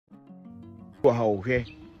How here?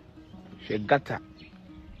 She gata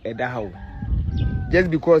eda how.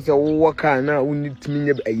 Just because a worker now we need to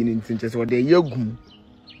mean a yin interest or the yogum.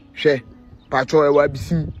 She patrol a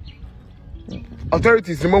wabsim.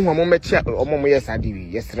 Authorities among Momecha or Momoyas Adi,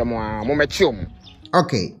 yes, Momechum.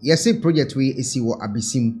 Okay, yes, a project we is what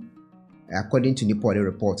abisim according to the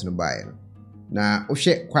report no buy. Na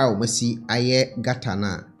Oshe kwa umasi aye gata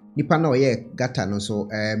na. Nipa na oye gata no so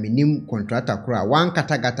minim contractor kura one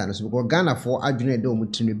kata gata no so because Ghana for adwene do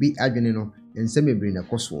mutinu bi adwene no enseme bri na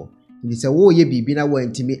koso. Ndi se wo ye bibi na wa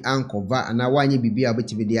ntimi ankova ana wanye bibi a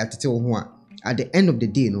betimi de atete wo ho a at the end of the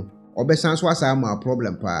day no obesan so asa ma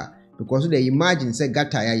problem pa because they imagine say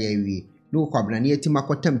gata ya wi no kwabna ne yatima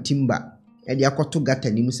kotam timba e de akoto gata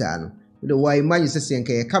nim saa no the why imagine say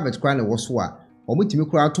senka ye carpet kwa na wo so a omutimi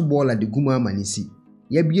kura to bola de guma amanisi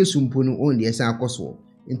ya bie sumpo no on de esan akoso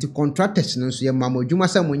nti contractors no so ye mamodwuma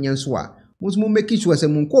sa monyan so a musumo make sure say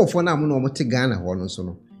mun kofo na mo no mote Ghana ho no so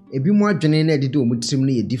no ebi mu adwene na edede omutrim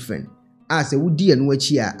no ye different as a wudi anu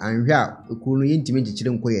achi a anhwe a ekuru no yentimi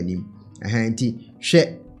gikire nkoya nim nti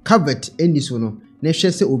hwe covet endi so no na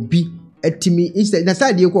hwe se obi atimi instead na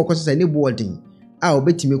side ekọ okoso ne boarding a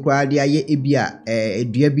obetimi kwa de aye ebi a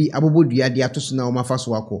edua bi abobodua de atoso na o mafa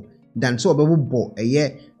so akọ dan so obebo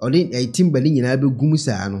eye ode timba ni nyina be gum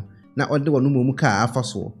saa no na ode wono momu ka afa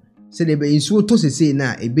so se de be nsuo to sese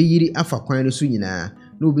na ebeyiri afa kwan no so nyina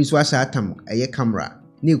na obi so asa atam eye camera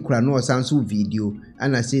na ekura no osanso video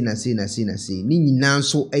ana se na ni nyina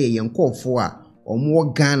nso eye yenkofo a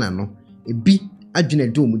omo Ghana no ebi adwene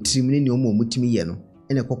do mutrim ne omo mutimi ye no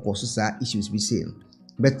ene kokoso saa issues bi say no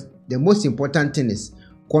but the most important thing is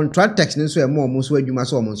contractors nso e mo so adwuma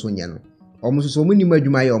so omo nso nya no omo so mo nim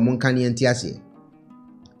adwuma ye omo nka ne enti ase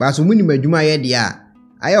ba so mo nim adwuma ye de a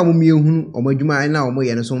aye omo miehunu omo adwuma na omo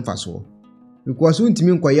ye no so mfa so because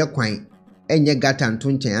untimi nkoye kwan enye gata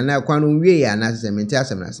nto nchen ana kwan no wie ya na sementi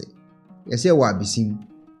asem na se yese wa abisim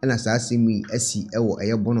na saa semi asi ewo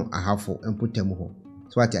eye bono ahafo empotam ho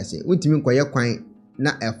so ati ase untimi nkoye kwan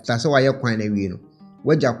na after so wa ye kwan na wie no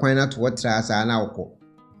waja kwan na to wotra asa na wokọ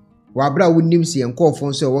wabra wonim si enkofo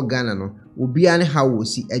nso wo Ghana no obia ne ha wo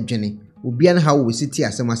si adwene obia ne ha wo si ti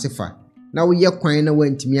asem asefa na wo ye kwan na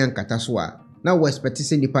wantimi ankata so a na wo expect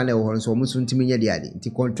se nipa na wo so mo so ntimi nya de ade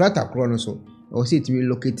nti contractor kro no so o se timi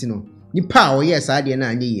locate no nipa o yes ade na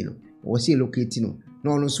anye yi no o se locate no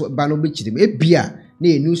no no so ba no be chire e bia na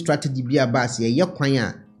a new strategy bia ba se ye kwan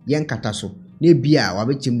a ye nkata so na bia wa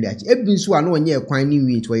be chim dachi e bi nso a na onye kwan ni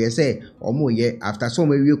wi to ye say omo ye after so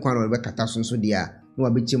ma wi kwan no be kata so nso dia na wa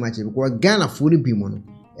be chim achi because Ghana fo ni bi mo no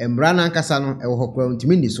emra na nkasa no e ho kwa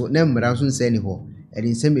ntimi ni so na emra nso nse ni ho e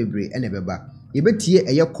din sem ebre e na beba ye betie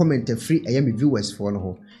eye comment free eye me viewers for no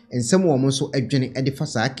ho ensem wo mo nso adwene e de fa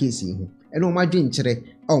saa case yi ho e na o ma dwen kire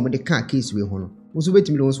a o mo de ka case we ho no nso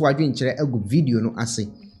betimi de nso adwen kire agu video no ase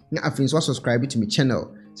na afin so subscribe to my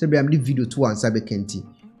channel so be am the video to answer be kenti.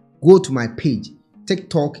 Go to my page,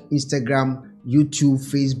 TikTok, Instagram, YouTube,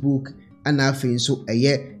 Facebook, and also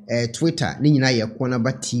Twitter. Ni nyina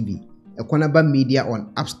ekuonabatv. Ekuonaba media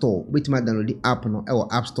on App Store. Wait ma download the app no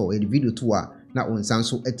App Store. The video to na on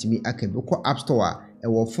sanso etimi akebe ko App Store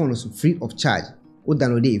phone so free of charge. O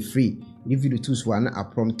download it free. The video to so na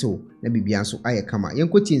aprompto na bibia so aye kama.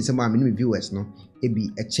 Yenkoti nsem a me viewers no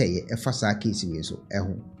ebi cheye efasa case we so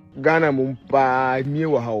eho. Ghana mumpa mi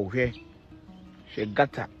wa ha ohwe. She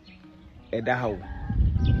gata eda how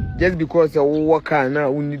just because a worker now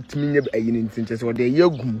we need to mean a yin interest or the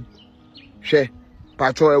yogum she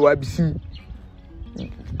patrol a wabisim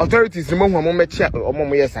authorities among Momecha or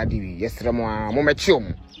Momoyas Adi, yes,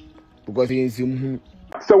 Momechum because he is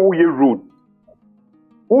so we road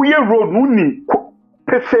Muni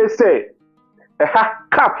Pefe say a ha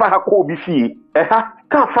kafa kobi fee a ha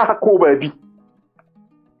kafa kobi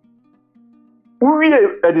we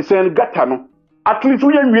at the same gatano. At least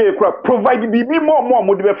we are provide be more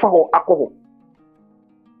would be for alcohol.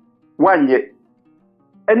 1 year.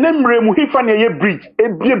 And then Muhifania bridge, a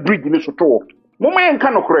bridge in the shore. Mumma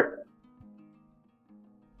cannot correct.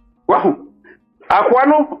 Wow.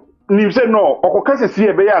 Acquah news no, or Cassa see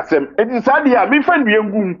a bayasem, and inside the me friend be a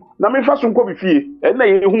boom, na me fast on coffee fee, and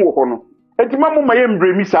they who honor. And Mamma my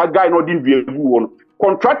embrace a guy not in the one.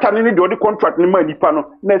 Contract and any the contract in my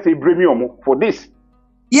pano, let's say premium for this.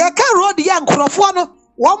 Ye ka road yan krofo no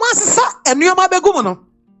wo masesa enuoma begum no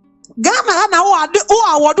Ghana na wo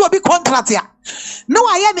award obi contract ya no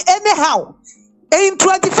aye ni anyhow in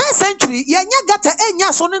 21st century ye nya gata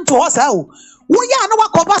enya so nto ho sa o wo ya na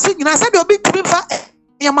wakoba so nyina se de obi trimfa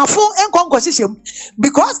yamafo enkonko sishem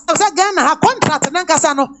because of that Ghana ha contract na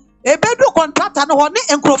nkasa no ebedu contract no ho ne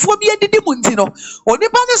enkrofo bi edidi mu nti no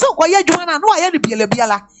onipa ne so koye adwuma na no aye ni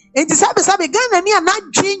biela Enti sabe Ghana ni ana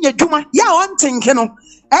dwen adwuma ya on tinke no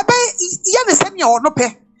ebe ye ne sɛ ne ɔno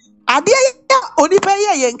pɛ ade ya onipa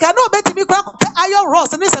ye nka na obetimi kwa iron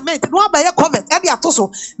rods ne cement no abaye covet e dia to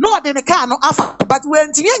so no ɔde ne car no afa but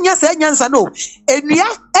when tinye nya sɛ nyansa no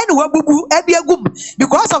enua ene wabubu e dia gum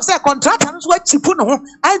because of say contractor no so achipu no ho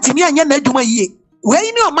antimi anya na adwuma yie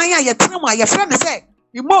we ni ɔman a ye tena mu a ye frɛ ne sɛ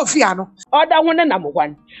Efya no order ho na number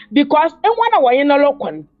 1 because enwa na wɔye no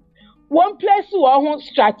lokon one place who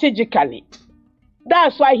strategically.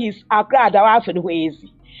 That's why he's Acquah for the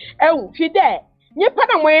easy. Oh, Fide, you put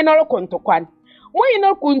a way no contoquan. When you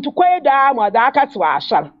know going to quay down or that to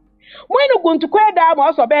Asham. When you going to quay down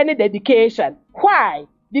also any dedication. Why?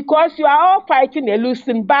 Because you are all fighting a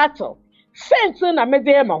losing battle. Since in a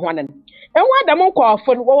medium of one. And what the monk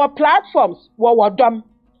often our platforms were dumb.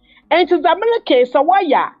 And to the case of why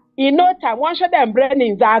in no time one should them brain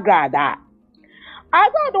in Zagrada. I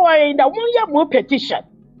don't know in the 1 year more petition.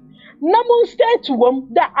 Namun state to them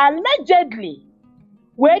that allegedly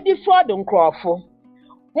were defraud Crawford.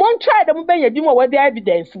 One tried to be a demo with the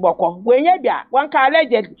evidence, when you be one can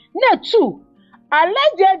allegedly. No, 2.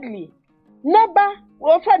 Allegedly, never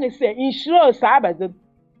often say insurance Sabbath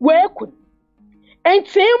where could. And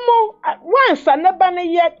Timo once a never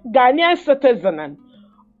yet Ghanaian citizen,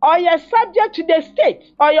 or you're subject to the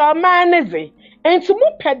state, or your man is it. And to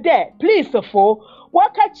move per day, please, for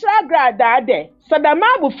what catch a grad there. So the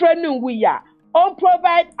man friend we are on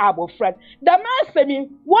provide our friend. The man say me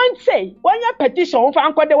one say when your petition for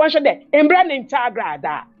uncle the one should there in branding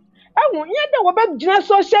tagrada. I won't yet about general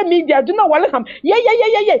social media do not welcome. Yeah.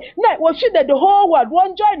 No, we should that the whole world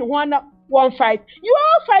won't join one fight. You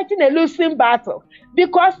are fighting a losing battle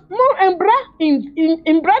because more embra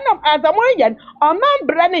in brand of Azamoyan or man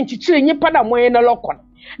branding chichi ni pada moyen lokon.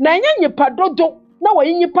 Na nya padodo na wo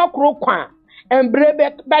yin pakro kwa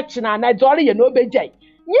embrebe bachina na jolly ye no bejai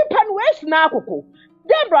nyipa no wes na akoko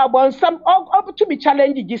debra bon some up to be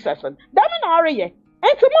challenge Jesus dam na ore ye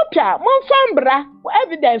enti mo pia mo fambra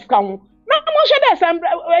evidence kan ho na mo hwe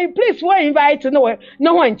that please we invite no ho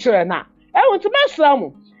nkyere na e won't masra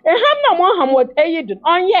mo e ham na mo ham what eyidun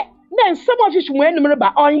onye then some of you mo enum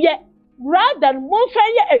reba onye rather than mo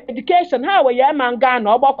fanye education how we ye man Ghana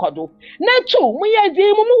obokodo na 2 mo ye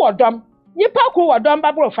di mo wodom nipa ko wodom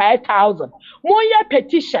babro 5,000 mo ye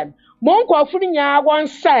petition mo nkofuru nya one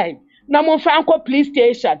sign na mo fa anko police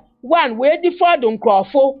station 1 we defraud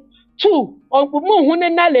nkofo 2 mo hu ne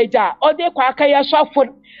knowledge a ode kwa aka ye sofo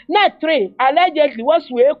na 3 allegedly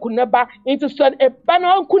was we ekuonaba into son e ban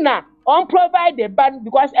onkuna on provide the ban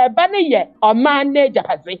because e ban ye o manage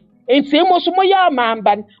haze enti mo so mo ya man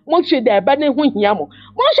ban mo hwe the ban hu hia mo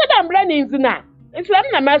hwe da mbrani nzina islam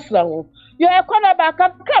na masra ho yo ekuonaba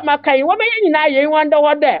kakra makan wo me nyina ye wonder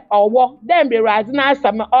what there owo dem be rise na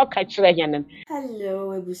asam o ka kire henen.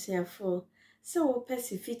 Hello ebusiafo so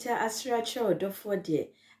pesi feature Asra Odifour there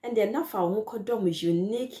and then na fa ho kodom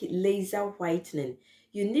unique laser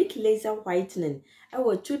whitening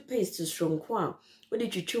our toothpaste stronko a odi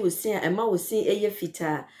twitwi wo sen ema wo sen eye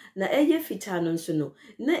fita na eye fita no nso no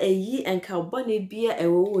na eyi enka bone bia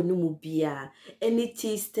ewo no mu bia any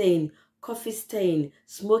tea stain coffee stain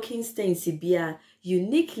smoking stain sibia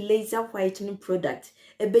unique laser whitening product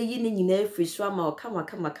ebeyi ni nyina free so ama kama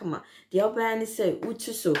de obaya say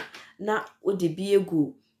utu so na odi bi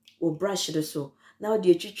egu o brush do so na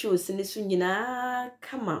odi twitwi wo sen so nyina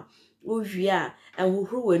kama Uvia and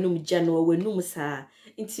who wenum Jano wenum sa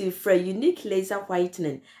into for unique laser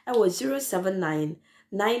whitening. I was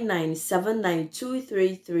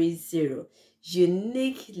 07999792330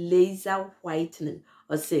 unique laser whitening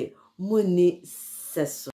or say Muni Seso.